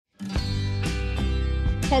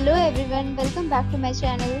Hello everyone, welcome back to my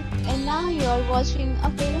channel. And now you are watching a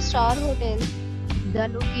 4-star hotel. The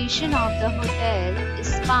location of the hotel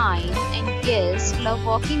is fine and guests love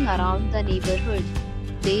walking around the neighborhood.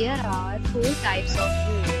 There are 4 types of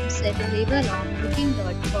rooms available on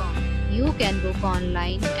booking.com. You can book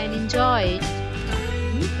online and enjoy it.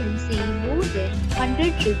 You can see more than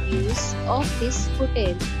 100 reviews of this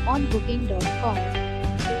hotel on booking.com.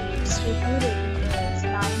 Its review rating is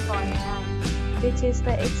 9.9, which is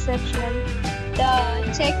the exceptional.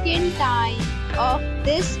 The check-in time of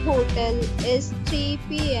this hotel is 3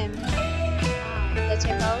 p.m. and the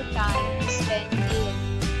checkout time is 10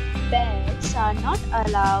 a.m. Pets are not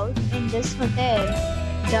allowed in this hotel.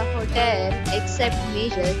 The hotel accepts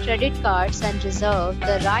major credit cards and reserves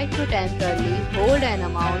the right to temporarily hold an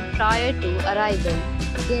amount prior to arrival.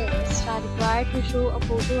 Guests are required to show a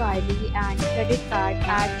photo ID and credit card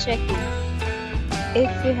at check-in.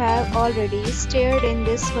 If you have already stayed in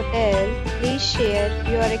this hotel, please share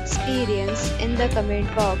your experience in the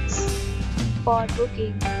comment box. For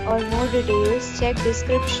booking or more details, check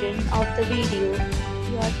description of the video. If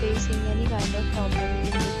you are facing any kind of problem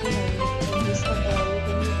in booking a room in this hotel,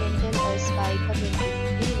 then you can tell us by commenting.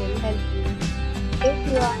 We will help you. If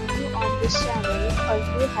you are new on this channel or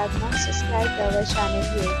you have not subscribed our channel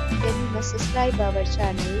yet, then you must subscribe our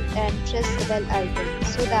channel and press the bell icon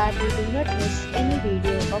so that you do not miss any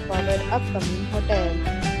video of our upcoming hotel.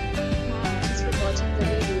 Thanks for watching the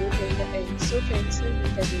video till the end. So friends, will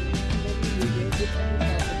meet again in the new video with a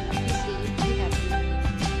new